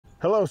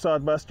Hello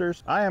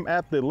Sodbusters, I am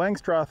at the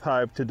Langstroth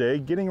Hive today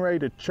getting ready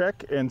to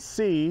check and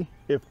see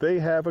if they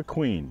have a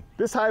queen.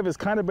 This hive has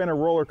kind of been a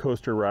roller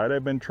coaster ride.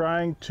 I've been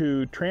trying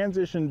to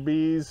transition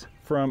bees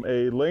from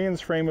a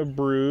layings frame of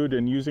brood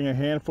and using a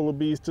handful of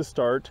bees to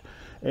start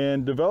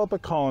and develop a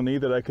colony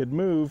that I could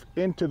move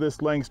into this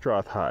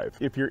Langstroth hive.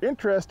 If you're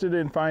interested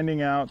in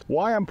finding out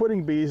why I'm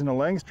putting bees in a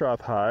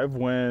Langstroth hive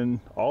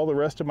when all the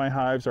rest of my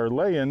hives are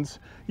layings,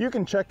 you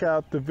can check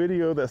out the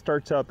video that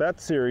starts out that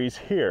series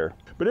here.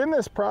 But in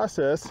this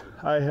process,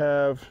 I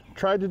have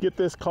tried to get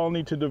this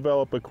colony to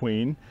develop a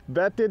queen.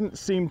 That didn't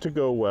seem to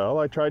go well.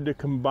 I tried to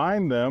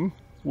combine them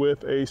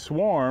with a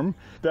swarm.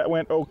 That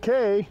went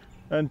okay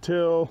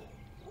until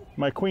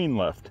my queen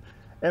left.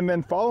 And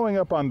then following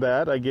up on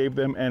that, I gave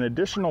them an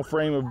additional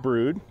frame of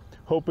brood,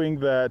 hoping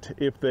that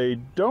if they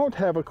don't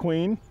have a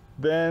queen,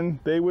 then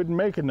they would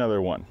make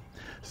another one.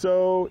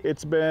 So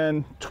it's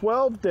been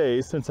 12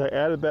 days since I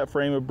added that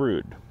frame of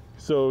brood.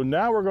 So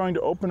now we're going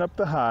to open up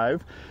the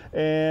hive,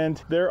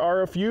 and there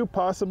are a few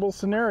possible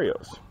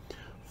scenarios.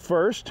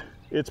 First,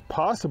 it's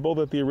possible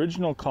that the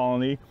original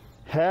colony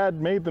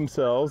had made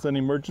themselves an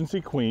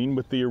emergency queen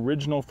with the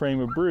original frame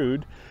of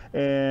brood,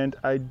 and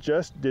I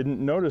just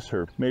didn't notice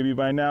her. Maybe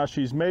by now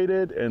she's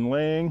mated and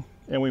laying,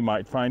 and we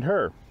might find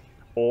her.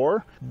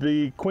 Or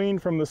the queen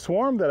from the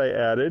swarm that I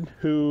added,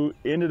 who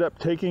ended up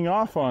taking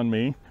off on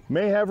me,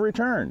 may have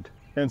returned,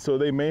 and so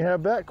they may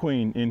have that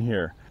queen in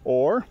here.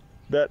 Or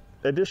that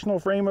additional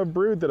frame of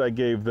brood that I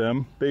gave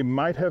them, they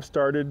might have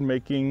started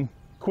making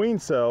queen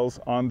cells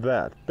on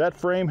that. That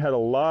frame had a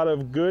lot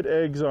of good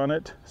eggs on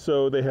it,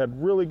 so they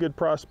had really good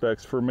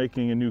prospects for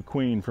making a new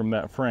queen from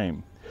that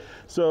frame.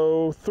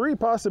 So 3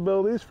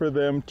 possibilities for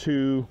them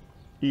to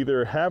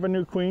either have a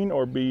new queen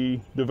or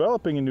be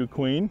developing a new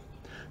queen.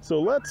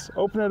 So let's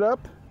open it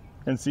up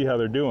and see how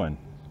they're doing.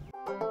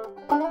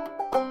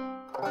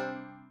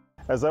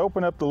 As I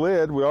open up the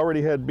lid, we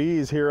already had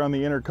bees here on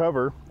the inner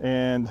cover,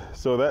 and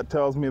so that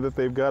tells me that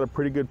they've got a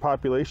pretty good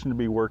population to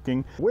be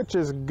working, which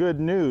is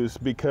good news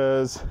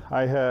because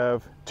I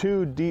have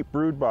 2 deep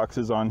brood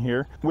boxes on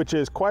here, which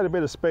is quite a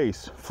bit of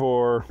space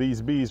for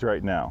these bees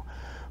right now.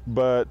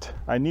 But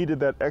I needed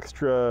that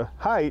extra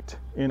height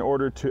in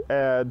order to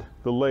add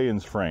the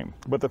layings frame.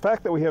 But the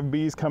fact that we have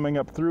bees coming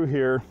up through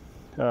here,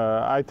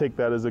 I take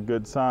that as a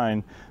good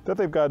sign that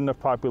they've got enough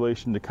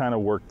population to kind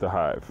of work the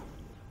hive.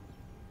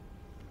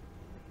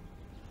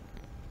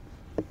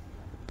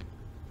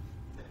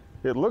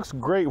 It looks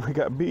great. We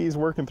got bees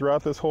working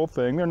throughout this whole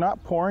thing. They're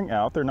not pouring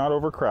out, they're not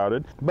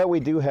overcrowded, but we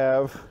do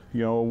have,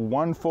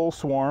 1 full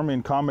swarm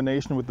in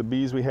combination with the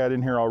bees we had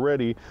in here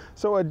already,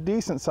 so a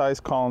decent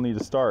sized colony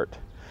to start.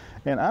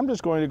 And I'm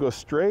just going to go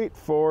straight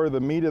for the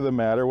meat of the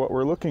matter, what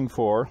we're looking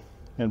for,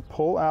 and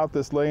pull out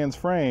this layings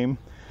frame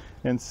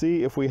and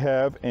see if we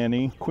have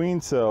any queen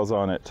cells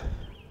on it.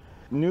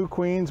 New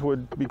queens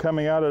would be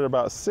coming out at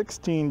about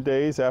 16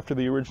 days after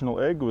the original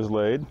egg was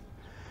laid.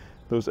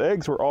 Those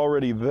eggs were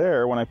already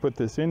there when I put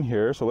this in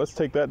here, so let's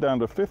take that down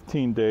to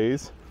 15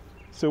 days.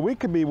 So we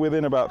could be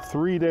within about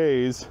 3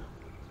 days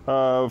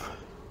of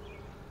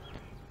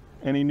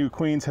any new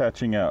queens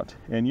hatching out.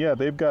 And yeah,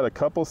 they've got a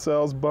couple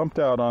cells bumped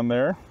out on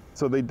there.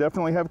 So they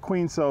definitely have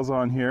queen cells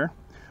on here,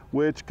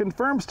 which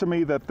confirms to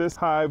me that this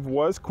hive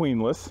was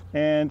queenless.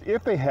 And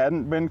if they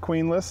hadn't been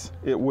queenless,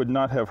 it would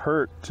not have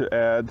hurt to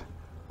add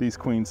these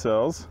queen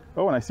cells.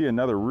 Oh, and I see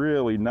another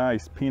really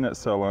nice peanut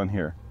cell on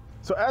here.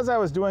 So as I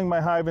was doing my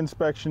hive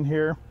inspection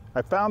here,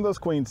 I found those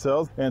queen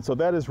cells, and so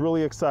that is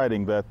really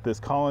exciting that this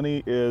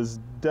colony is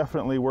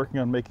definitely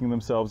working on making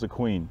themselves a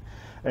queen.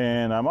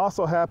 And I'm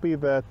also happy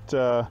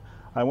that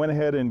I went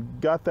ahead and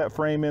got that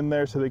frame in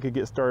there so they could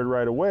get started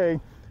right away.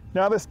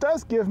 Now this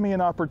does give me an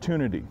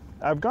opportunity.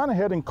 I've gone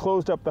ahead and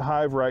closed up the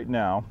hive right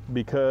now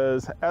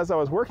because as I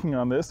was working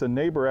on this, a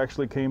neighbor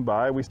actually came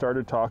by, we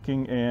started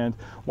talking, and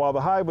while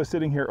the hive was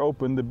sitting here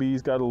open, the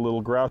bees got a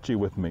little grouchy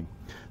with me.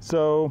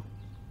 So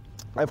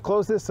I've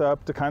closed this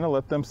up to kind of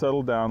let them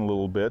settle down a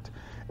little bit,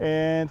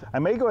 and I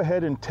may go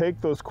ahead and take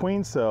those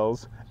queen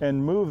cells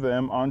and move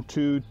them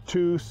onto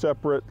 2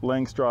 separate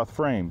Langstroth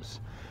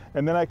frames.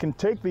 And then I can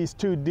take these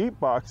 2 deep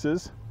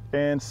boxes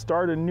and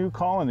start a new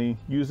colony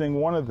using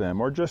one of them,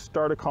 or just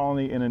start a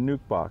colony in a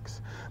nuke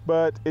box.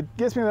 But it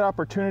gives me that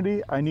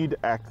opportunity. I need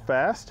to act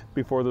fast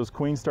before those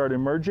queens start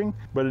emerging,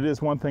 but it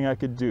is one thing I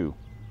could do.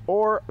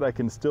 Or I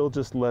can still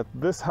just let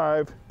this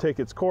hive take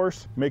its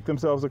course, make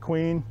themselves a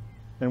queen,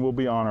 and we'll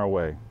be on our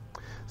way.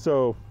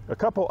 So a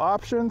couple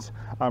options.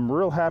 I'm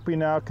real happy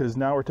now because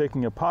now we're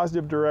taking a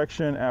positive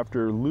direction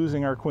after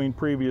losing our queen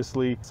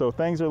previously. So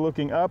things are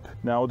looking up.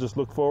 Now we'll just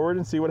look forward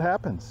and see what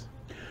happens.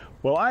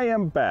 Well, I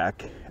am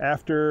back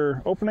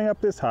after opening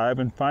up this hive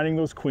and finding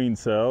those queen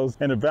cells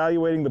and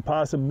evaluating the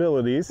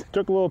possibilities.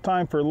 Took a little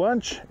time for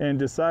lunch and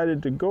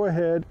decided to go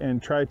ahead and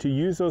try to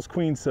use those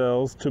queen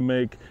cells to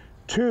make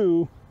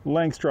 2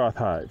 Langstroth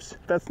hives.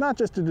 That's not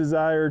just a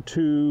desire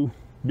to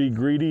be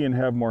greedy and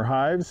have more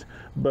hives,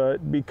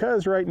 but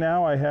because right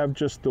now I have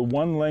just the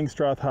 1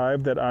 Langstroth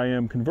hive that I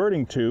am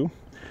converting to,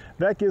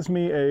 that gives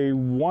me a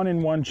 1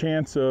 in 1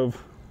 chance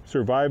of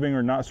surviving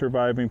or not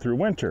surviving through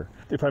winter.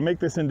 If I make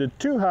this into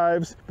 2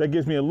 hives, that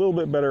gives me a little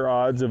bit better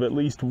odds of at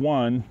least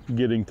one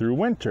getting through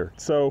winter.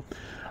 So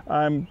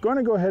I'm going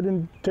to go ahead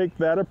and take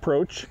that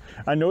approach.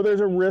 I know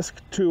there's a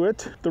risk to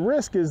it. The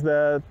risk is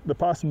that the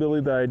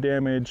possibility that I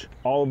damage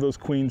all of those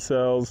queen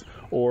cells,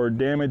 or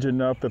damage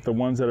enough that the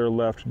ones that are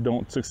left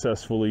don't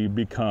successfully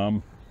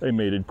become a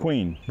mated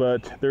queen.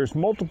 But there's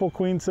multiple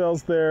queen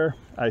cells there.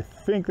 I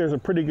think there's a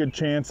pretty good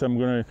chance I'm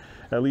going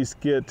to at least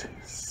get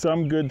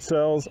some good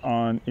cells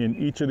in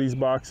each of these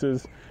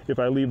boxes. If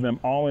I leave them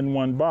all in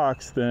one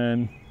box,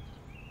 then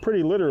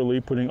pretty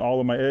literally putting all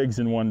of my eggs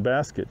in one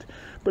basket.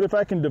 But if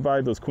I can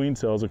divide those queen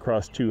cells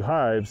across 2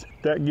 hives,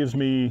 that gives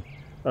me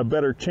a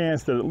better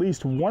chance that at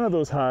least one of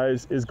those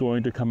hives is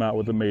going to come out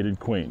with a mated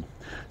queen.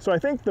 So I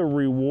think the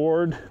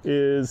reward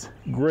is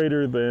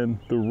greater than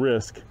the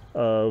risk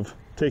of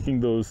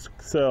taking those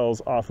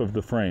cells off of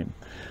the frame.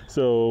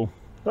 So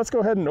let's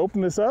go ahead and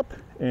open this up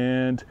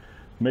and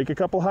make a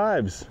couple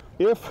hives.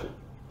 If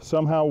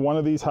somehow one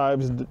of these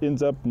hives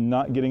ends up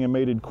not getting a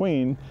mated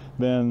queen,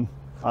 then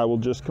I will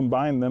just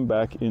combine them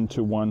back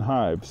into one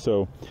hive.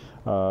 So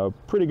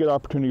pretty good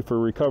opportunity for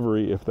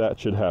recovery if that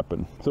should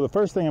happen. So the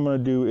first thing I'm going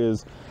to do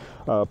is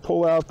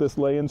pull out this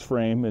lay-ins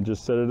frame and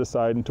just set it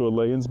aside into a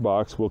lay-ins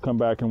box. We'll come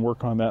back and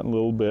work on that in a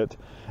little bit.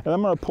 And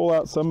I'm going to pull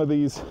out some of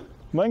these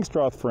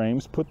Langstroth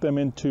frames, put them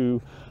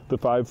into the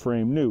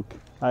 5-frame nuke.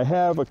 I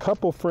have a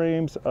couple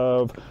frames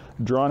of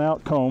drawn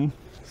out comb.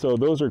 So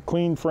those are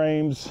clean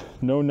frames,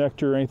 no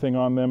nectar or anything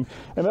on them.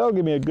 And that'll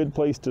give me a good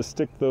place to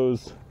stick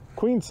those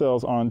queen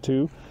cells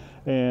onto,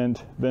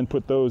 and then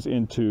put those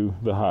into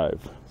the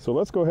hive. So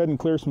let's go ahead and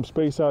clear some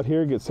space out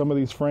here, get some of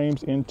these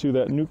frames into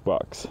that nuke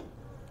box.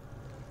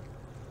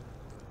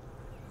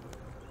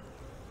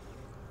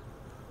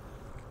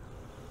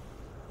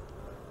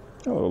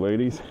 Hello,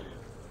 ladies.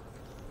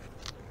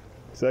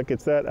 So that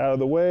gets that out of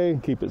the way,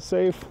 keep it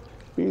safe.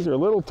 These are a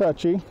little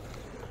touchy,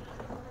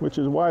 which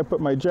is why I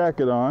put my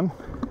jacket on.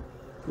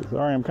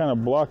 Sorry, I'm kind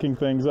of blocking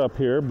things up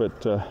here,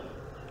 but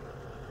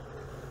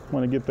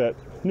want to get that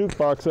nuke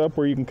box up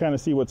where you can kind of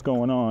see what's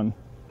going on.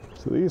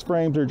 So these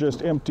frames are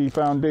just empty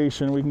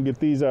foundation. We can get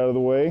these out of the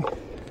way.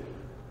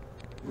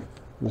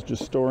 I was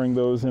just storing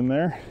those in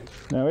there.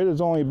 Now it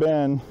has only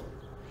been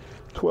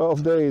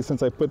 12 days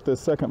since I put this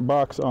second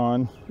box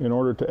on in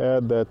order to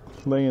add that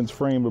lay-ins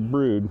frame of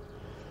brood.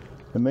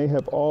 And they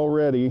have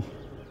already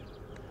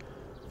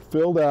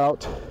filled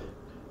out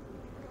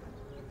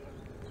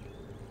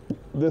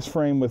this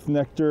frame with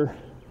nectar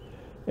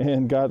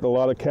and got a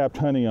lot of capped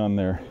honey on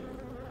there.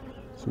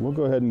 So we'll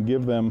go ahead and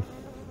give them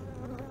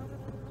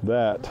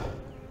that.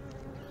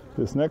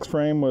 This next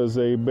frame was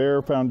a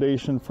bare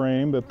foundation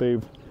frame that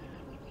they've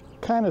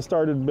kind of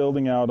started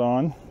building out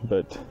on,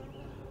 but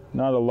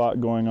not a lot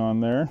going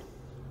on there.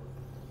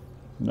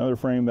 Another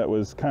frame that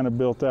was kind of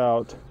built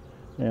out,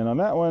 and on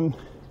that one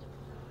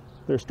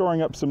they're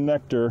storing up some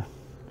nectar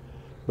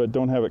but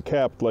don't have it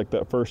capped like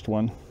that first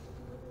one.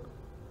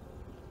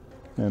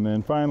 And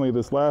then finally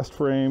this last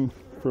frame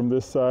from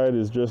this side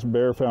is just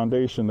bare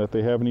foundation that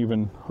they haven't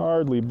even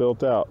hardly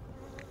built out.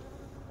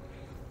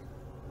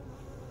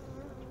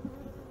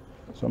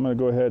 So I'm going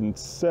to go ahead and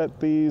set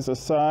these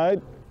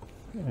aside,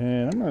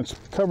 and I'm going to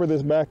cover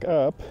this back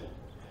up,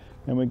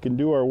 and we can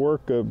do our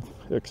work of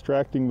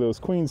extracting those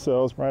queen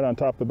cells right on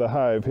top of the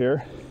hive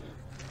here.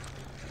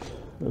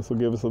 This will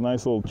give us a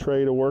nice little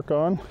tray to work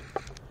on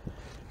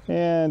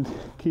and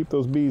keep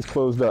those bees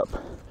closed up.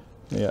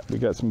 Yeah, we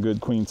got some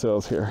good queen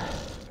cells here.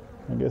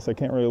 I guess I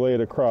can't really lay it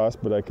across,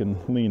 but I can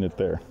lean it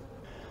there.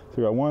 So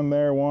we got one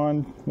there,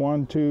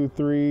 one, 2,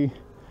 3,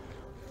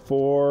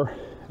 4,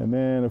 and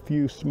then a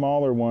few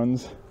smaller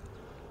ones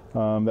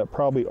that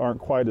probably aren't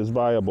quite as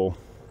viable.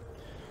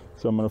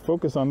 So I'm going to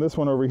focus on this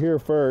one over here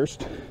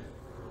first.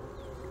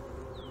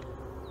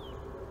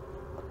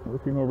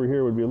 Working over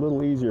here would be a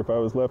little easier if I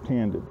was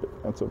left-handed,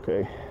 but that's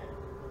okay.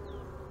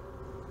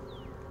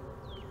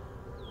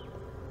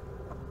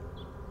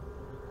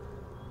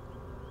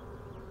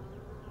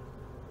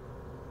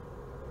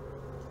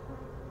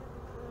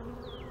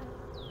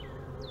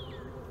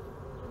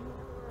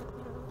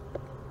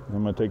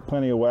 I'm going to take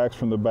plenty of wax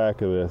from the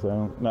back of this.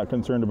 I'm not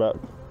concerned about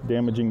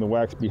damaging the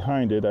wax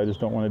behind it. I just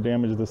don't want to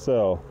damage the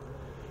cell.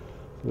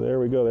 So there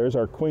we go. There's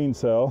our queen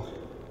cell.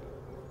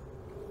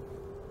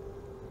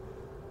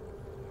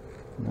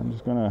 And I'm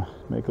just going to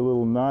make a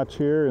little notch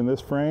here in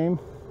this frame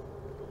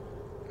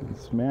and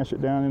smash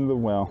it down into the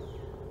well.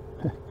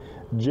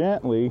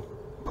 Gently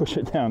push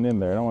it down in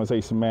there. I don't want to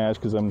say smash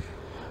because I'm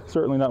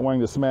certainly not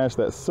wanting to smash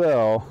that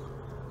cell,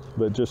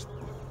 but just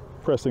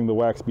pressing the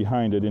wax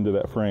behind it into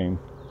that frame.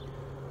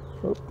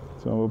 Oh,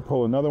 so we'll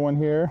pull another one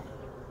here.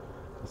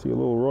 I see a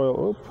little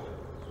royal. Oh,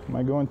 am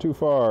I going too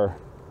far?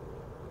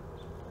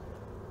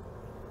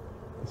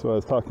 That's what I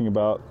was talking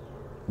about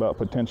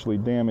potentially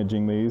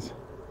damaging these.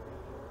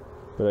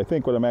 But I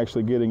think what I'm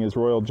actually getting is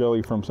royal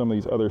jelly from some of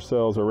these other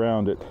cells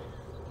around it.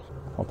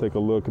 I'll take a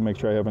look and make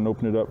sure I haven't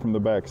opened it up from the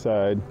back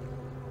side.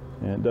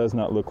 And it does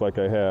not look like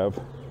I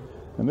have.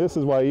 And this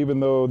is why, even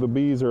though the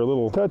bees are a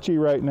little touchy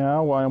right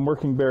now, why I'm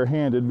working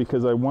barehanded,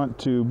 because I want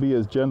to be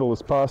as gentle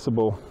as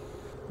possible.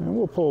 And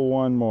we'll pull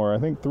one more. I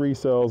think 3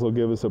 cells will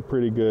give us a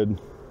pretty good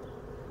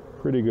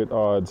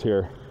odds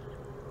here.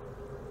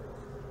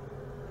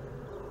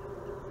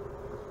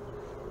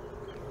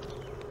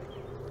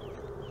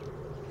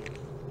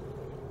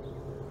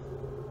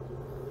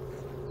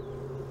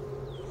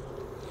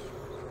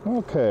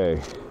 Okay,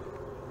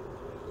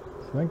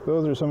 I think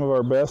those are some of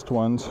our best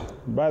ones.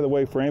 By the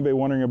way, for anybody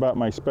wondering about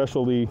my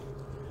specialty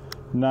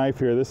knife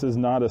here, this is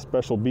not a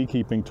special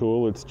beekeeping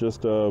tool. It's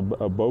just a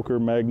Boker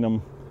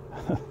Magnum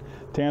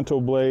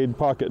Tanto blade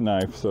pocket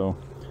knife, so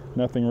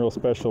nothing real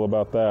special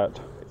about that.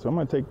 So I'm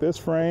going to take this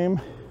frame,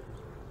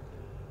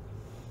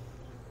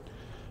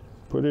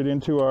 put it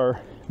into our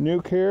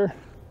nuke here.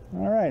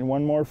 All right,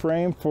 one more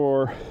frame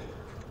for,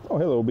 oh,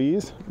 hello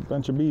bees. A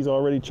bunch of bees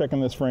already checking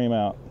this frame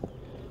out.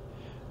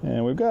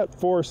 And we've got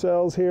 4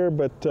 cells here,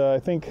 but I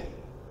think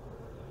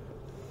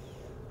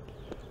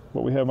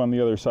what we have on the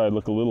other side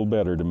look a little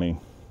better to me.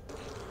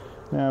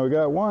 Now we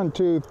got 1,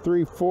 2,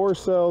 3, 4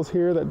 cells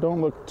here that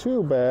don't look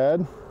too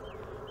bad.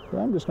 So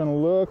I'm just going to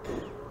look.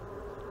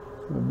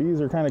 The bees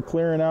are kind of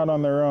clearing out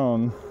on their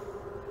own.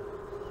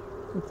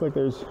 Looks like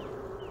there's,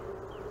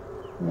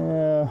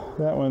 yeah,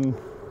 that one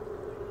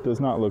does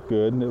not look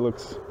good. It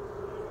looks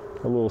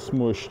a little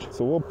smooshed.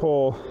 So we'll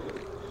pull,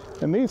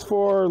 and these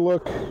 4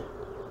 look,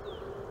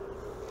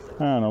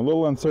 I don't know, a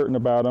little uncertain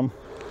about them.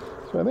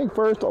 So I think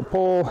first I'll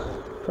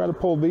try to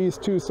pull these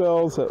 2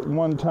 cells at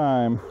one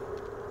time.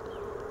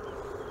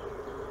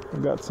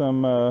 I've got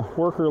some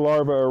worker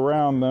larvae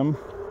around them.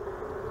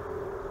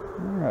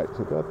 All right,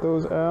 so got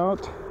those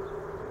out.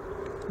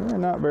 They're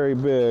not very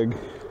big.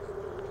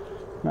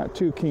 Not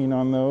too keen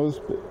on those.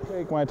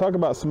 But when I talk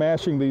about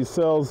smashing these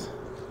cells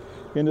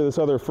into this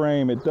other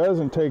frame, it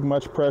doesn't take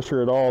much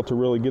pressure at all to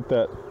really get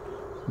that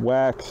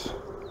wax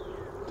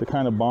to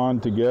kind of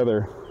bond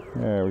together.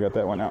 There, we got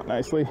that one out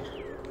nicely.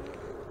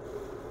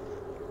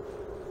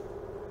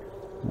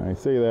 I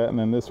say that, and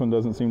then this one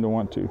doesn't seem to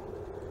want to.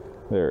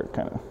 There,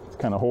 it's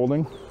kind of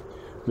holding.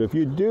 But if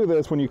you do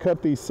this, when you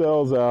cut these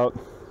cells out,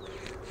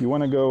 you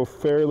want to go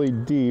fairly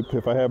deep,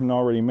 if I haven't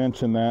already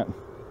mentioned that.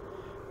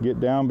 Get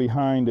down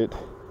behind it.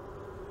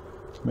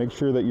 Make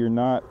sure that you're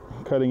not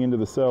cutting into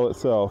the cell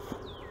itself.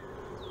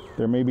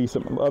 There may be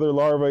some other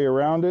larvae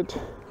around it,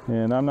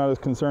 and I'm not as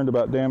concerned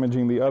about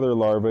damaging the other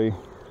larvae,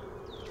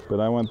 but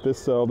I want this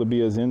cell to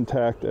be as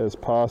intact as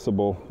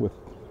possible with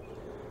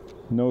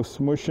no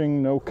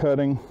smushing, no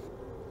cutting.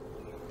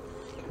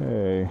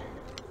 Okay.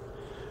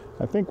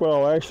 I think what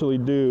I'll actually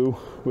do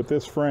with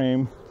this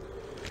frame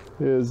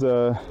is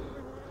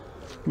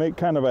make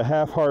kind of a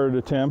half-hearted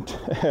attempt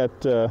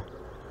at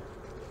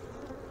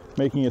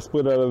making a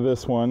split out of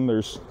this one.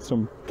 There's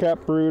some cap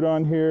brood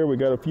on here. We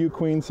got a few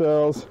queen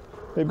cells.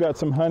 They've got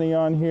some honey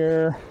on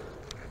here.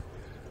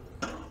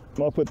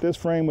 I'll put this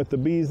frame with the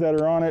bees that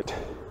are on it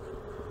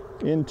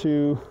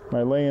into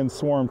my lay-in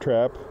swarm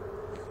trap.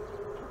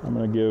 I'm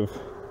going to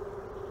give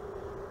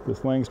this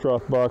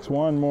Langstroth box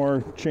one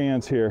more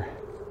chance here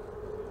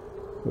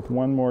with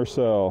one more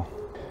cell.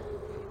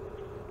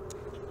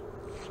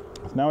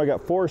 So now I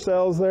got 4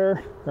 cells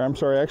there, or I'm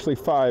sorry, actually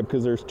 5,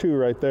 because there's 2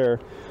 right there.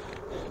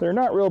 They're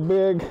not real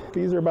big.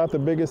 These are about the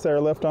biggest that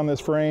are left on this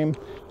frame.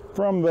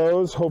 From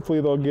those,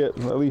 hopefully they'll get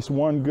at least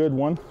one good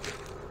one.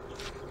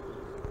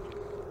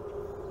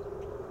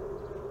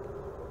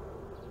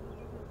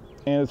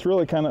 And it's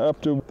really kind of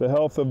up to the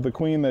health of the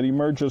queen that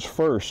emerges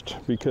first,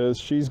 because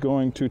she's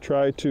going to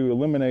try to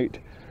eliminate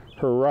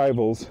her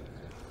rivals.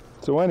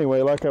 So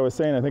anyway, like I was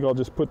saying, I think I'll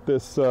just put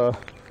this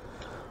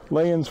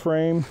lay-ins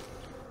frame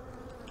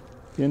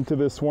into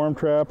this swarm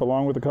trap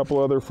along with a couple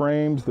other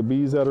frames, the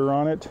bees that are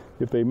on it.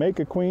 If they make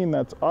a queen,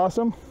 that's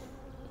awesome.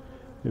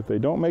 If they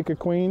don't make a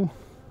queen,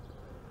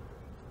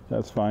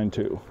 that's fine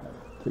too.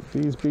 Take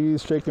these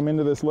bees, shake them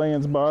into this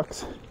lay-ins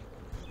box.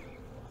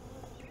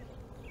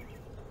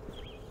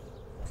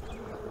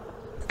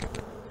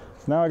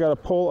 So now I got to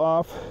pull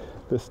off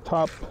this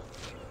top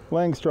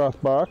Langstroth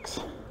box.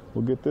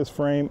 We'll get this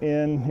frame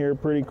in here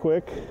pretty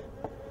quick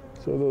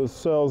so those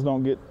cells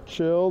don't get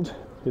chilled.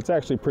 It's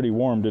actually pretty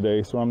warm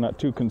today, so I'm not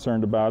too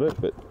concerned about it,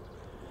 but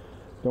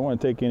don't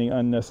want to take any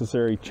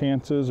unnecessary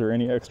chances or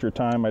any extra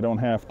time I don't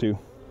have to.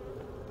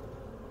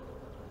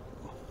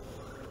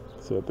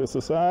 Set this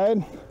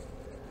aside.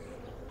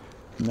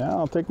 Now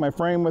I'll take my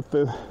frame with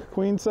the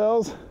queen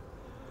cells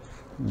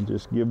and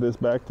just give this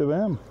back to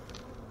them.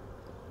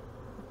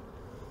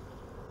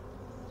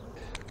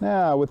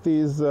 Now with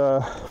these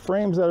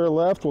frames that are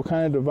left, we'll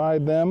kind of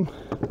divide them.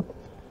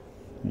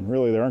 And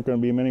really, there aren't going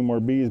to be many more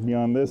bees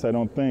beyond this, I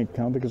don't think. I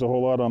don't think there's a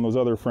whole lot on those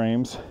other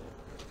frames.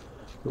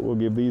 But we'll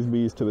give these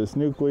bees to this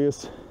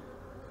nucleus.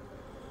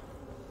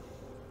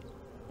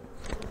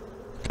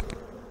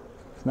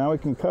 So now we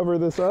can cover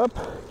this up.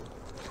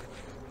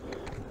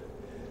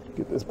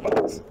 Get this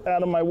box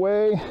out of my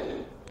way.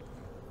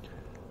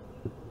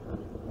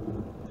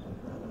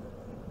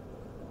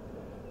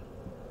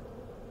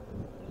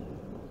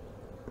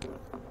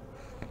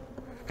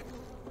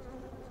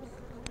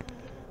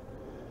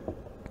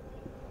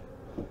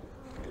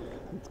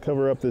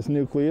 cover up this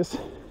nucleus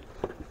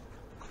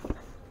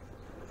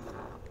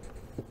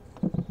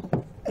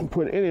and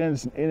put it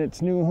in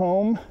its new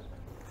home.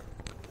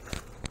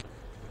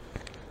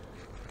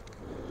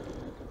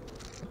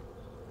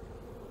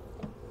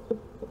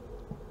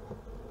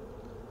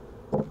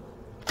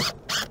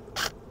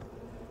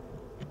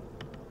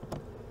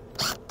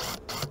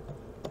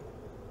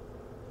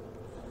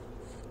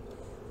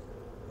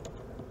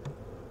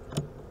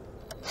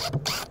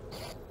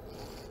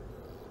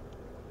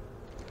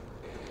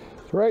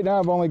 Right now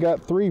I've only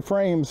got 3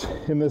 frames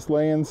in this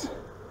Langstroth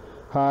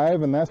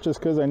hive, and that's just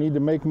because I need to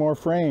make more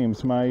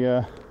frames.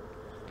 My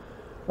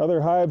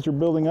other hives are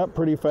building up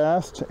pretty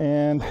fast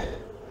and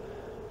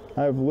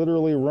I've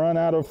literally run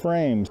out of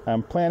frames.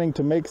 I'm planning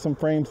to make some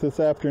frames this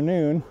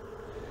afternoon.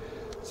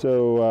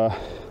 So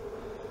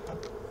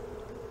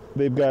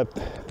they've got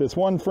this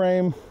one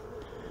frame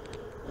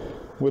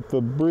with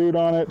the brood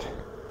on it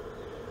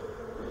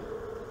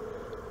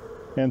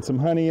and some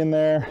honey in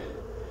there,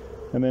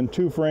 and then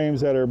 2 frames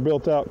that are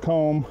built out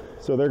comb,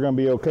 so they're going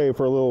to be okay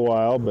for a little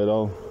while, but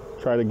I'll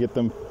try to get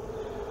them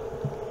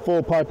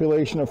full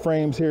population of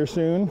frames here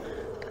soon.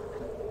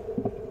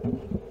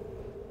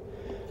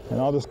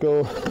 And I'll just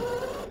go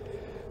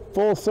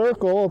full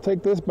circle. I'll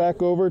take this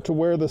back over to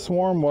where the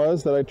swarm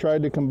was that I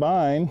tried to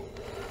combine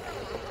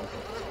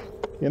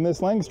in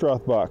this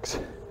Langstroth box.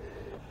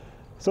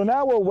 So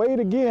now we'll wait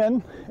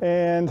again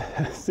and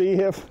see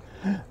if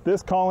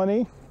this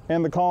colony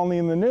and the colony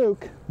in the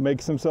nuke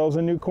makes themselves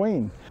a new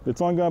queen.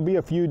 It's only going to be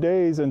a few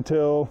days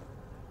until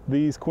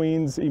these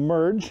queens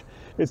emerge.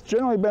 It's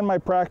generally been my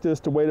practice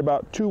to wait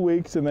about 2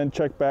 weeks and then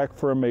check back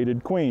for a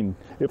mated queen.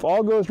 If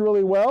all goes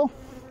really well,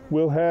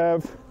 we'll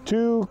have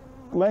 2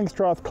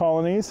 Langstroth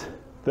colonies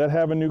that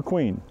have a new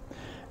queen.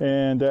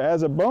 And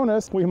as a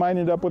bonus, we might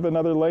end up with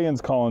another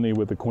Layens colony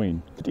with a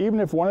queen. Even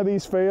if one of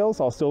these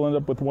fails, I'll still end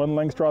up with 1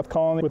 Langstroth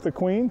colony with a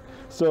queen.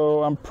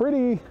 So I'm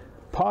pretty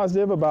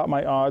positive about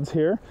my odds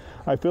here.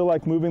 I feel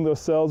like moving those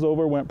cells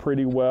over went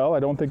pretty well. I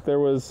don't think there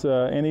was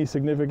any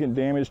significant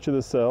damage to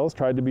the cells.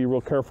 Tried to be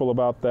real careful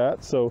about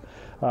that. So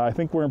I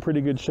think we're in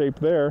pretty good shape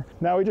there.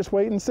 Now we just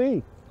wait and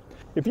see.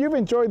 If you've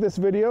enjoyed this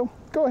video,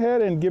 go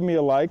ahead and give me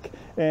a like,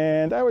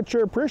 and I would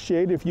sure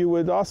appreciate if you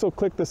would also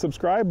click the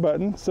subscribe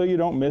button so you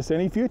don't miss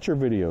any future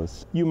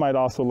videos. You might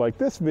also like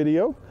this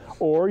video,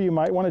 or you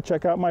might want to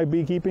check out my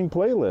beekeeping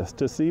playlist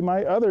to see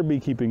my other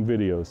beekeeping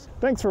videos.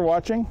 Thanks for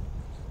watching,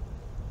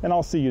 and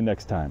I'll see you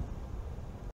next time.